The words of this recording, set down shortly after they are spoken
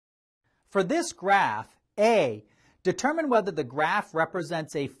For this graph, A, determine whether the graph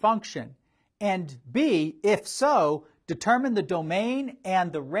represents a function, and B, if so, determine the domain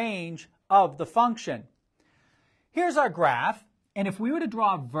and the range of the function. Here's our graph, and if we were to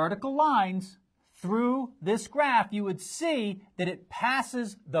draw vertical lines through this graph, you would see that it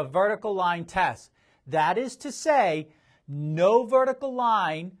passes the vertical line test. That is to say, no vertical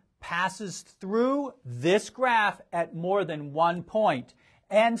line passes through this graph at more than one point.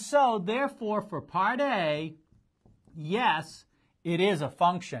 And so, therefore, for part A, yes, it is a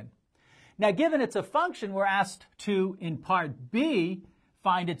function. Now, given it's a function, we're asked to, in part B,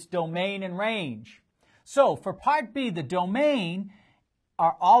 find its domain and range. So, for part B, the domain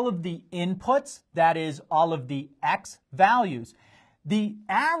are all of the inputs, that is, all of the x values. The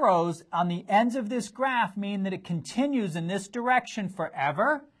arrows on the ends of this graph mean that it continues in this direction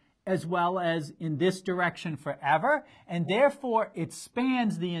forever, as well as in this direction forever, and therefore it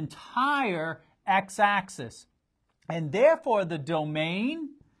spans the entire x-axis. And therefore the domain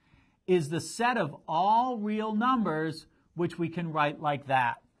is the set of all real numbers, which we can write like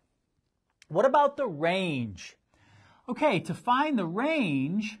that. What about the range? Okay, to find the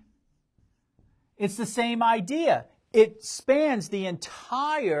range, it's the same idea. It spans the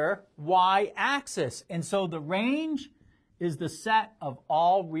entire y-axis, and so the range is the set of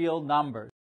all real numbers.